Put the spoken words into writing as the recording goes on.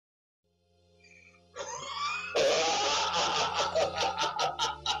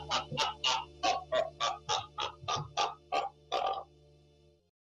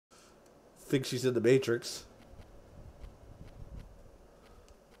think she's in the Matrix.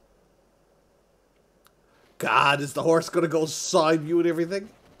 God, is the horse gonna go side view and everything?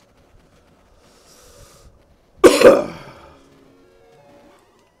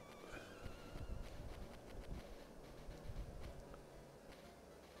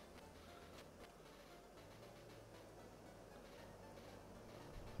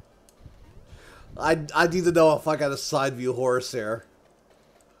 I need to know if I got a side view horse here.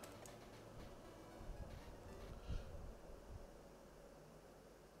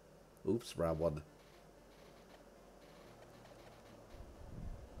 Oops, wrong one.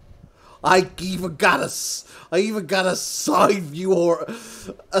 I even got a side view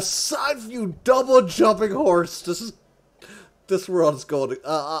side view double jumping horse. This world's going.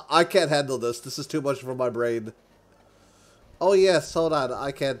 I can't handle this. This is too much for my brain. Oh yes, hold on.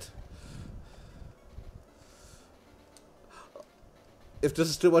 I can't. If this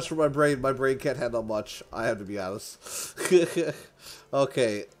is too much for my brain can't handle much. I have to be honest.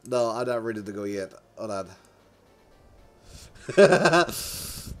 Okay, no, I'm not ready to go yet. Hold on.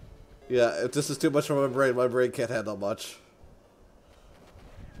 Yeah, if this is too much for my brain can't handle much.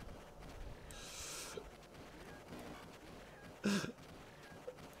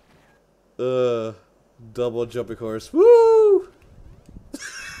 Double jumping horse. Woo!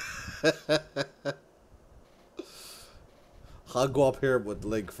 I'll go up here with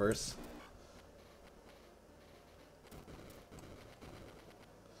Link first.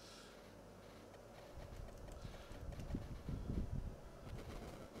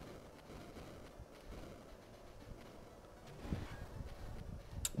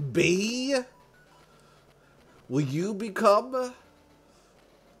 B? Will you become?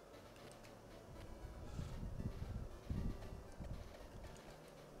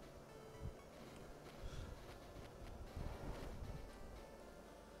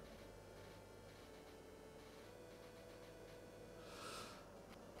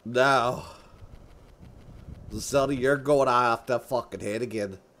 Now, Zelda, you're going off the fucking head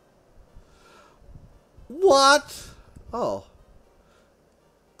again. What? Oh.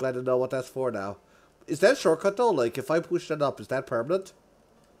 Glad to know what that's for now. Is that a shortcut though? Like, if I push that up, is that permanent?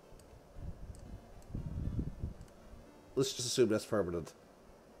 Let's just assume that's permanent.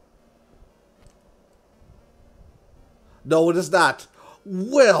 No, it is not.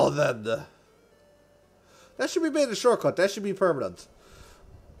 Well then. That should be made a shortcut. That should be permanent.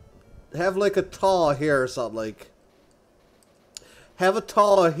 Have like a taw here or something like. Have a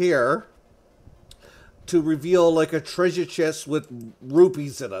taw here to reveal like a treasure chest with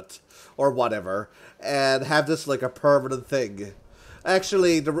rupees in it or whatever, and have this like a permanent thing.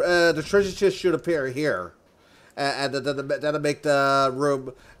 Actually, the treasure chest should appear here, and that'll make the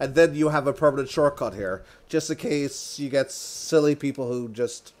room, and then you have a permanent shortcut here, just in case you get silly people who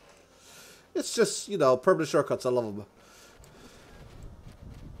just. It's just, you know, permanent shortcuts. I love them.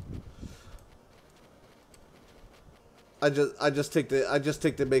 I just think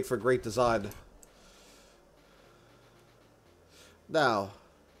they make for great design. Now,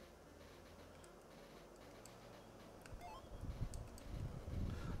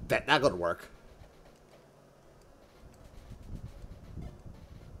 that not gonna work.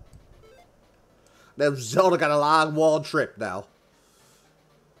 Now Zelda got a long wall trip now.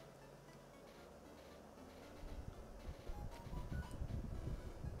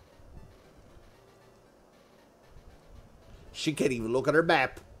 She can't even look at her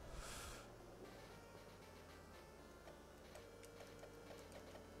map.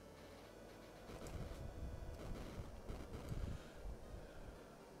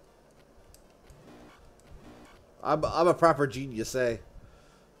 I'm a proper genius, eh?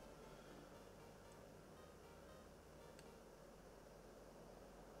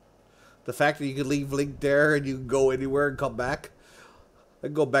 The fact that you can leave Link there and you can go anywhere and come back. I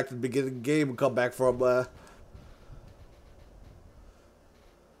can go back to the beginning of the game and come back from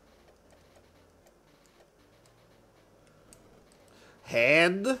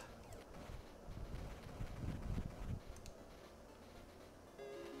hand.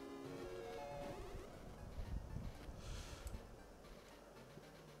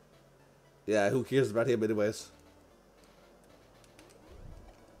 Yeah, who cares about him anyways?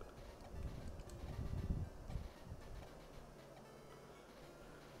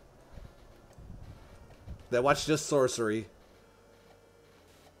 Now watch this sorcery.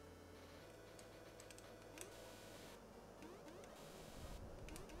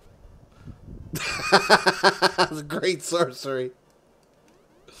 That's a great sorcery.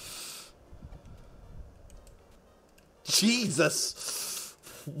 Jesus.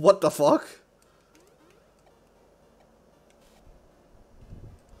 What the fuck?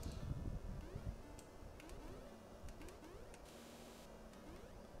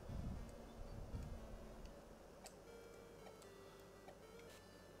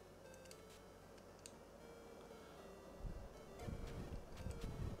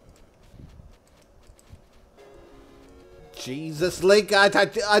 Jesus, Link, I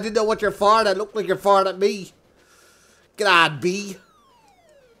didn't know what you're firing at. It looked like you're firing at me. Get on, B.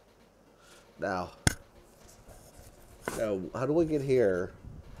 Now, how do I get here?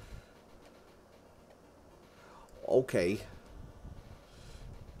 Okay.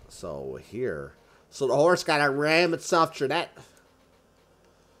 So, here. So the horse gotta ram itself through that.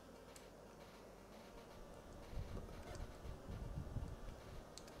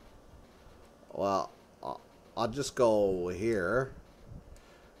 Well, I'll just go here.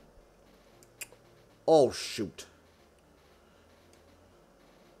 Oh, shoot.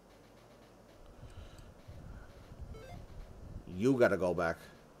 You gotta go back.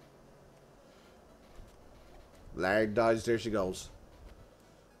 Lag dodge, there she goes.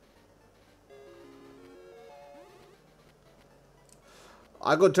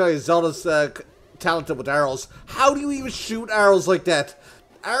 I'm gonna tell you, Zelda's talented with arrows. How do you even shoot arrows like that?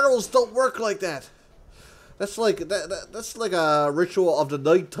 Arrows don't work like that. That's like that's like a ritual of the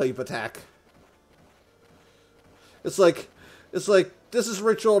night type attack. It's like this is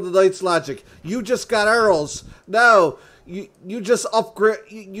ritual of the night's logic. You just got arrows. No, you just upgrade.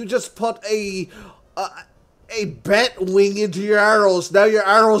 You just put a bat wing into your arrows. Now your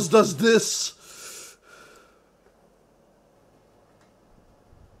arrows does this.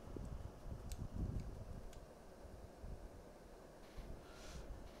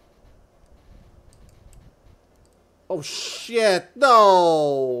 Oh shit,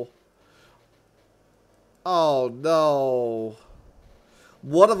 no! Oh no.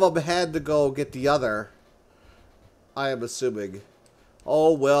 One of them had to go get the other. I am assuming.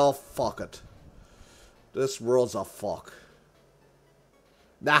 Oh well, fuck it. This world's a fuck.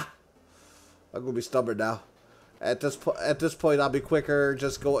 Nah. I'm gonna be stubborn now. At this point I'll be quicker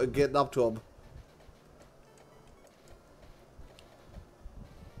just getting up to him.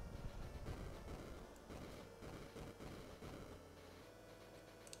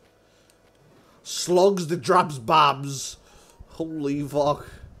 Slugs that drops bombs. Holy fuck.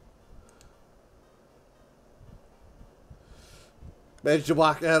 Imagine you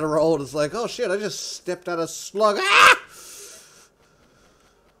walk down the road, it's like, oh shit, I just stepped on a slug. Ah!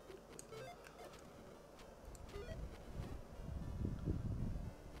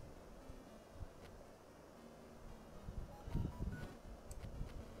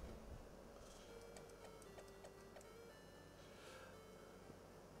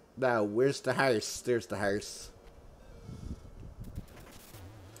 Now, where's the house? There's the house.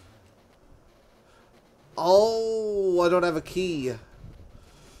 Oh, I don't have a key.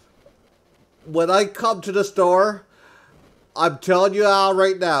 When I come to this door, I'm telling you all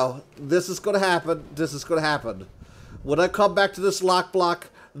right now, this is going to happen. This is going to happen. When I come back to this lock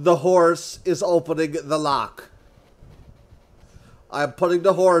block, the horse is opening the lock. I'm putting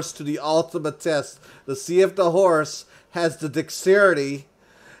the horse to the ultimate test to see if the horse has the dexterity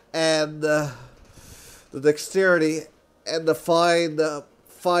and the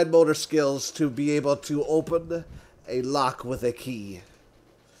fine motor skills to be able to open a lock with a key.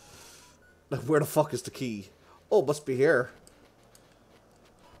 Where the fuck is the key? Oh, must be here.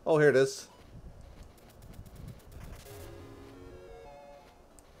 Oh, here it is.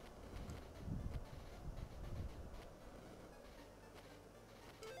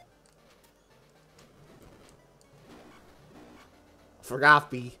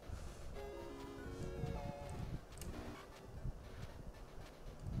 Forgot me.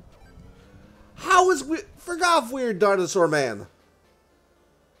 How is forgot Weird Dinosaur Man?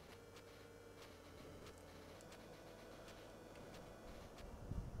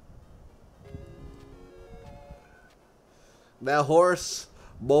 Now, horse,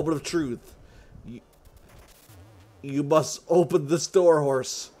 moment of truth. You must open this door,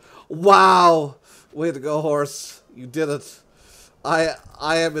 horse. Wow! Way to go, horse. You did it. I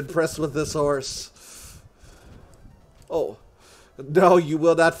am impressed with this horse. Oh. No, you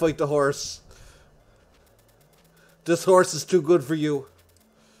will not fight the horse. This horse is too good for you.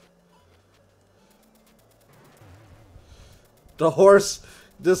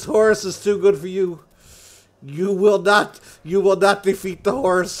 This horse is too good for you. You will not defeat the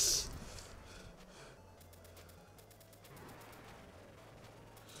horse.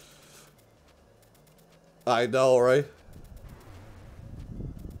 I know, right?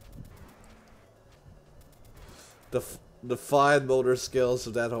 The fine motor skills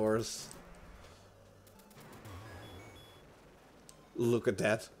of that horse. Look at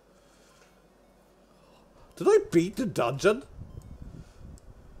that. Did I beat the dungeon?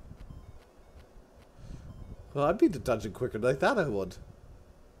 Well, I beat the dungeon quicker than I thought I would.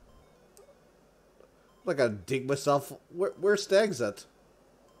 I gotta dig myself. Where's Stag's at?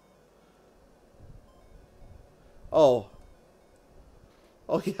 Oh,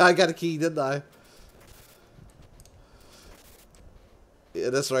 Oh yeah, I got a key, didn't I? Yeah,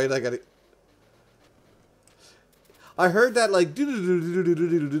 that's right. I got it. I heard that like do do do do do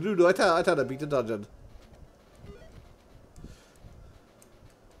do do do do. I thought I beat the dungeon.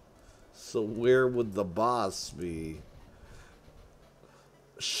 So where would the boss be?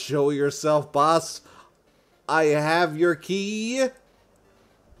 Show yourself, boss. I have your key.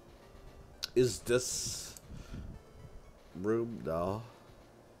 Is this room? No.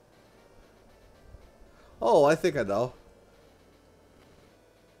 Oh, I think I know.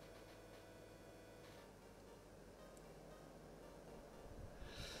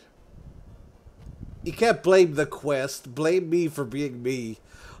 You can't blame the quest. Blame me for being me.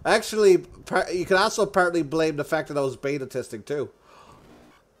 Actually, you can also partly blame the fact that I was beta testing too.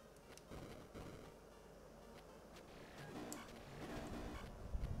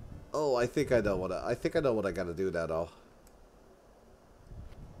 Oh, I think I know what I think I know what I gotta do now, though.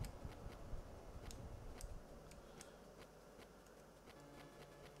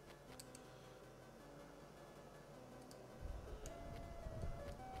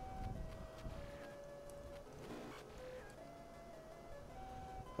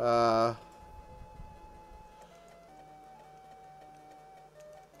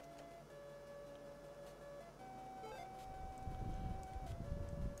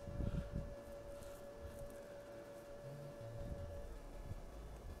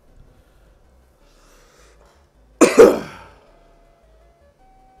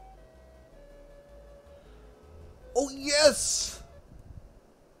 Oh, yes!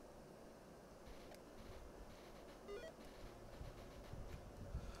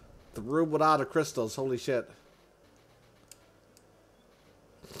 The room without the crystals, holy shit.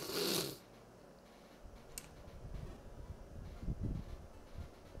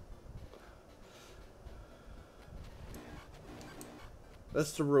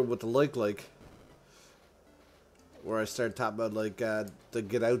 That's the room with the like. Where I started talking about, like, the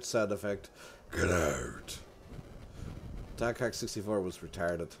get out sound effect. Get out. Dark Hack 64 was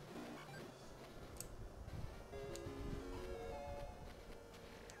retarded.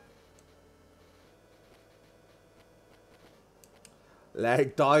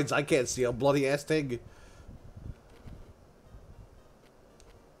 Lag downs, I can't see a bloody ass thing.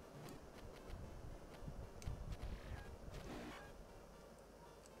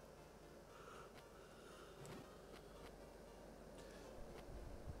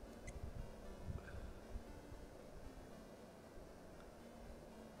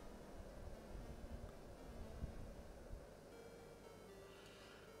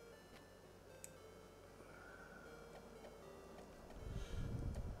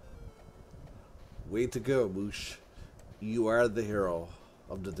 Way to go, Moosh. You are the hero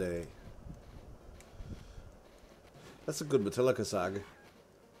of the day. That's a good Metallica song.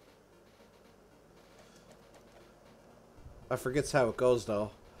 I forget how it goes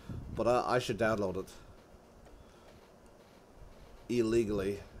though, but I should download it.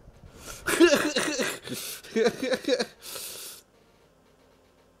 Illegally.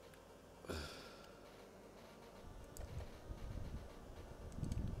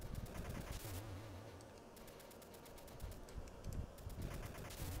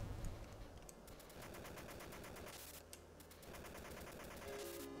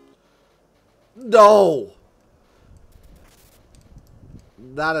 No!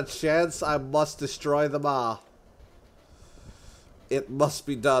 Not a chance. I must destroy them all. It must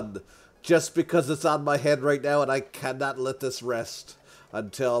be done. Just because it's on my head right now and I cannot let this rest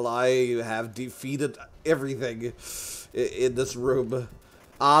until I have defeated everything in this room.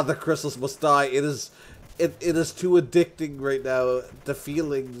 Ah, the crystals must die. It is too addicting right now. The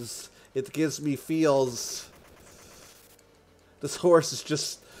feelings. It gives me feels. This horse is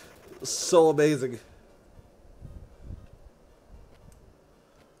just so amazing.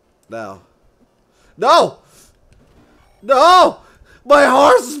 Now. No! No! My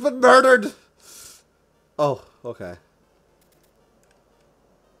horse has been murdered! Oh, okay.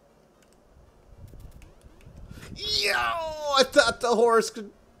 Yo! I thought the horse could...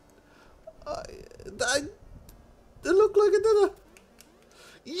 it looked like it did a...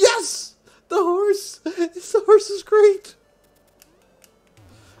 Yes! The horse! The horse is great!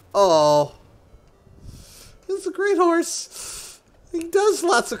 Oh. It's a great horse. He does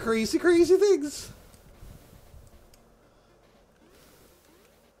lots of crazy, crazy things.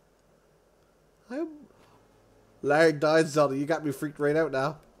 Larry died, Zelda. You got me freaked right out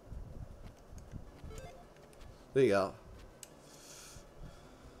now. There you go.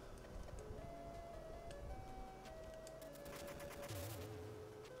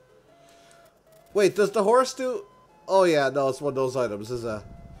 Wait, does the horse do... Oh yeah, no, it's one of those items. Is a,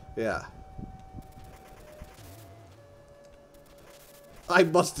 yeah. I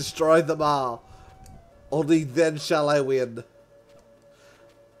must destroy them all. Only then shall I win.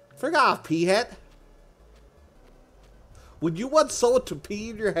 Frig off, pea hat. Would you want someone to pee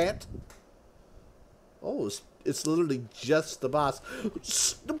in your hat? Oh, it's literally just the boss.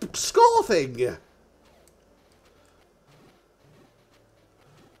 Skull thing!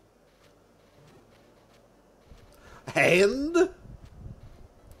 Hand?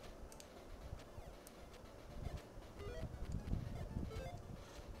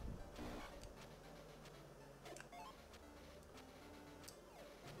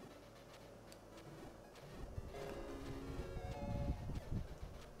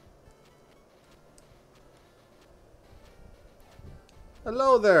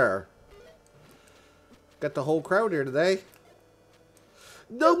 Hello there. Got the whole crowd here today.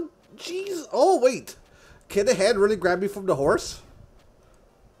 No, jeez. Oh, wait. Can the hand really grab me from the horse?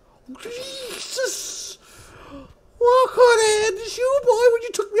 Jesus. What kind of hand is you, boy, when you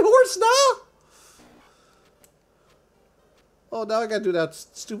took me horse now? Oh, now I gotta do that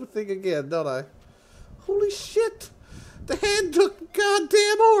stupid thing again, don't I? Holy shit. The hand took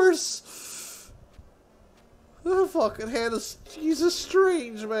goddamn horse. That fucking hand is, Jesus,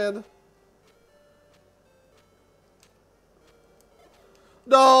 strange, man.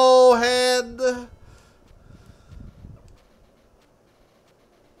 No, hand.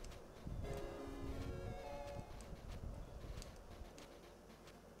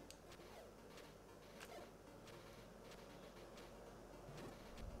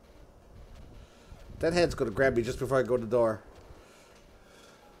 That hand's gonna grab me just before I go to the door.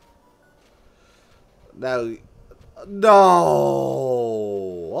 Now, no.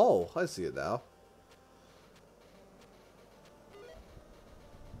 Oh, I see it now.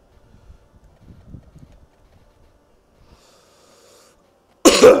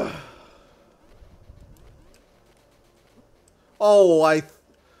 Oh,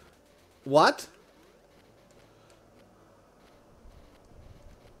 what?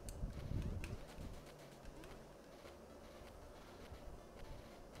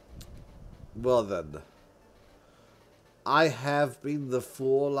 Well then. I have been the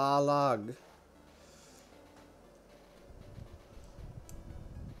fool all along.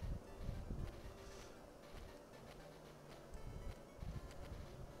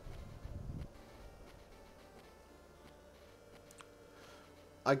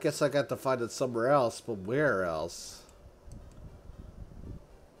 I guess I got to find it somewhere else, but where else?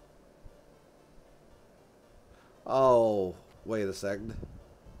 Oh, wait a second.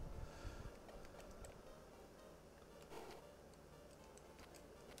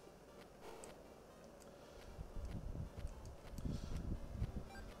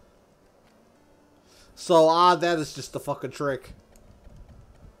 So, that is just a fucking trick.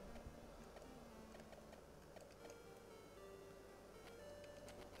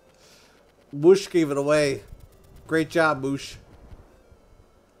 Moosh gave it away. Great job, Moosh.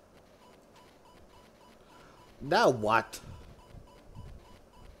 Now what?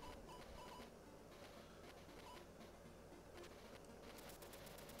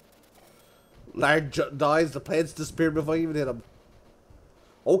 Large dies, the plants disappear before I even hit him.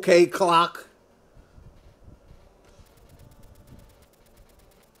 Okay, clock.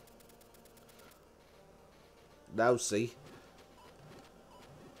 Now see.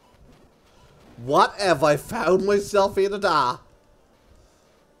 What have I found myself in at all?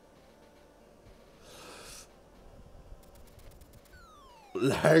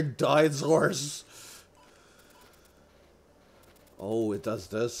 Larg dies horse. Oh, it does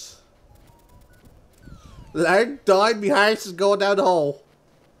this. Larg died, me horse is going down the hole.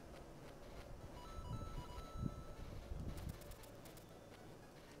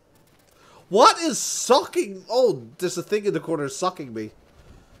 What is sucking? Oh, there's a thing in the corner sucking me.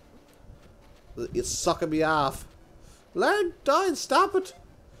 It's sucking me off. Larg died, stop it.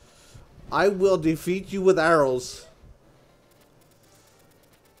 I will defeat you with arrows.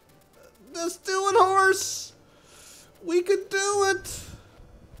 Let's do it, horse. We can do it.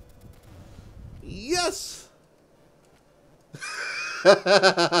 Yes.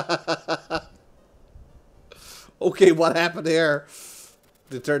 Okay, what happened here?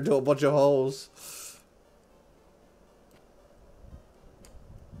 They turned into a bunch of holes.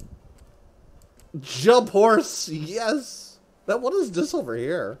 Jump horse, yes. Now what is this over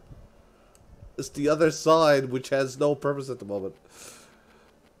here? It's the other side, which has no purpose at the moment.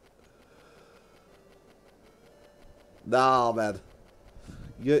 Nah, man.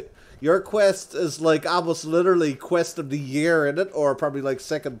 Your quest is like almost literally quest of the year in it, or probably like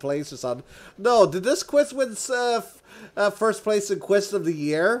second place or something. No, did this quest win first place in quest of the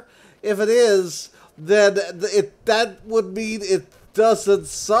year? If it is, then that would mean it doesn't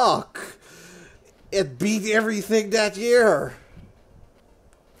suck. It beat everything that year.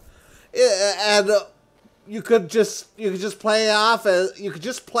 And you could just play it off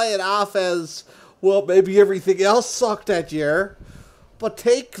as well, maybe everything else sucked that year, but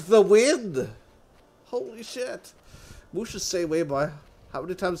take the win. Holy shit. Moosh is the same way, boy. How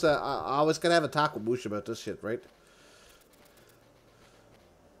many times I always gotta have a talk with Moosh about this shit, right?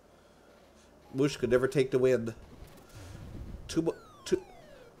 Moosh could never take the win.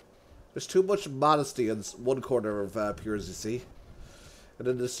 There's too much modesty in one corner of Pures, you see. And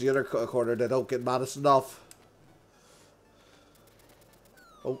then there's the other corner that don't get modest enough.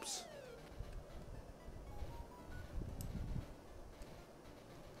 Oops.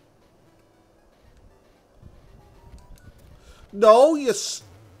 No, you...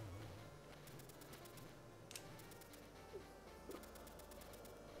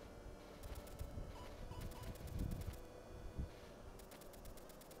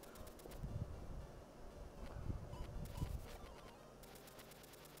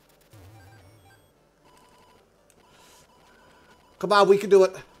 Come on, we can do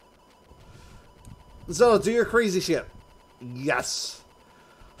it. Zelda, do your crazy shit. Yes.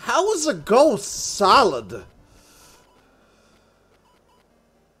 How is a ghost solid?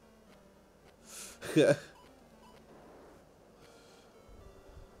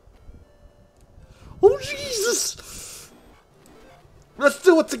 Oh, Jesus! Let's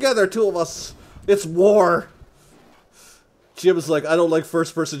do it together, two of us. It's war. Jim's like, I don't like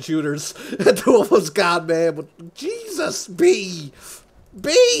first-person shooters. And two of us, God, man. But Jesus, B!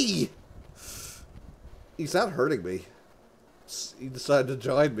 B! He's not hurting me. He decided to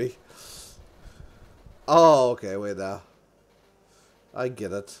join me. Oh, okay, wait now. I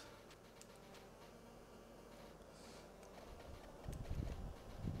get it.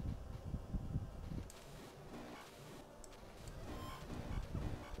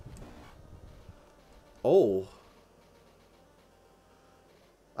 Oh.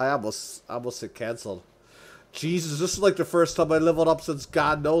 I almost hit canceled. Jesus, this is like the first time I leveled up since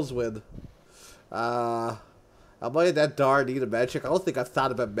God knows when. Am I that darn need of magic? I don't think I've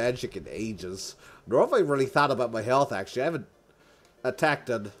thought about magic in ages. Nor have I really thought about my health, actually. I haven't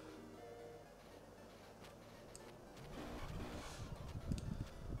attacked it.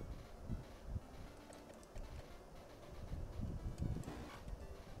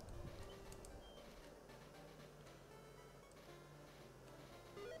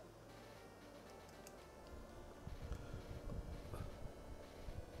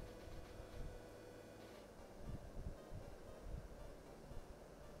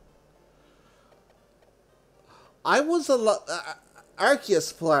 I was a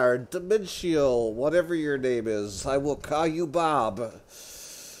Arceus player, Dimensional, whatever your name is. I will call you Bob.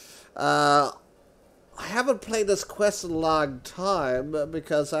 I haven't played this quest in a long time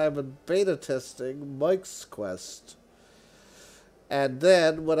because I've been beta testing Mike's quest. And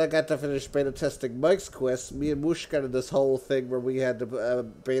then, when I got to finish beta testing Mike's quest, me and Moosh got in this whole thing where we had to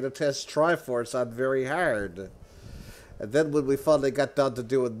beta test Triforce on very hard. And then when we finally got down to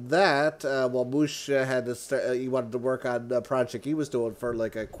doing that, while Moosh had to start, he wanted to work on a project he was doing for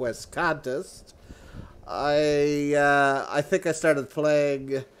like a quest contest, I think I started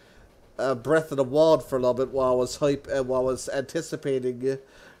playing Breath of the Wild for a little bit while I was anticipating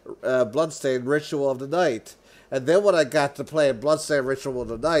Bloodstained Ritual of the Night. And then when I got to play Bloodstained Ritual of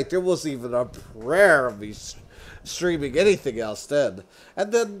the Night, there wasn't even a prayer of me streaming anything else then.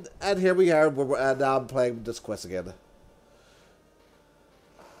 And here we are, and now I'm playing this quest again.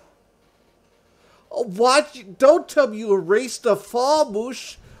 Oh, what? Don't tell me you erased the fall,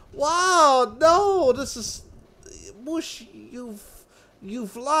 Moosh. Wow, no, this is... Moosh,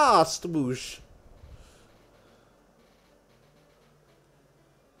 you've lost, Moosh.